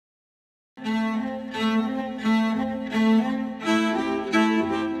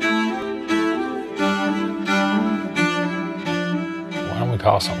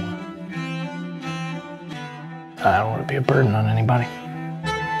call someone. I don't want to be a burden on anybody.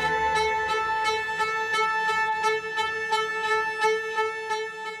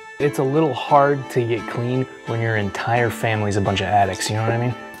 It's a little hard to get clean when your entire family's a bunch of addicts, you know what I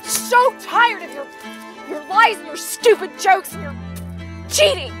mean? So tired of your lies and your stupid jokes and your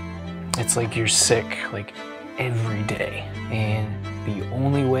cheating. It's like you're sick, like, every day. And the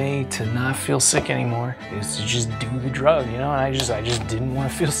only way to not feel sick anymore is to just do the drug, you know? And I just didn't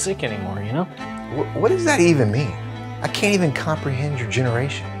want to feel sick anymore, you know? What does that even mean? I can't even comprehend your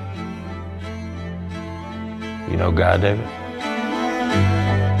generation. You know God, David?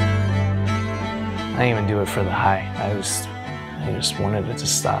 I didn't even do it for the high. I just wanted it to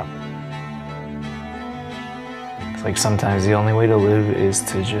stop. It's like sometimes the only way to live is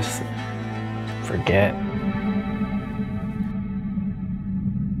to just forget.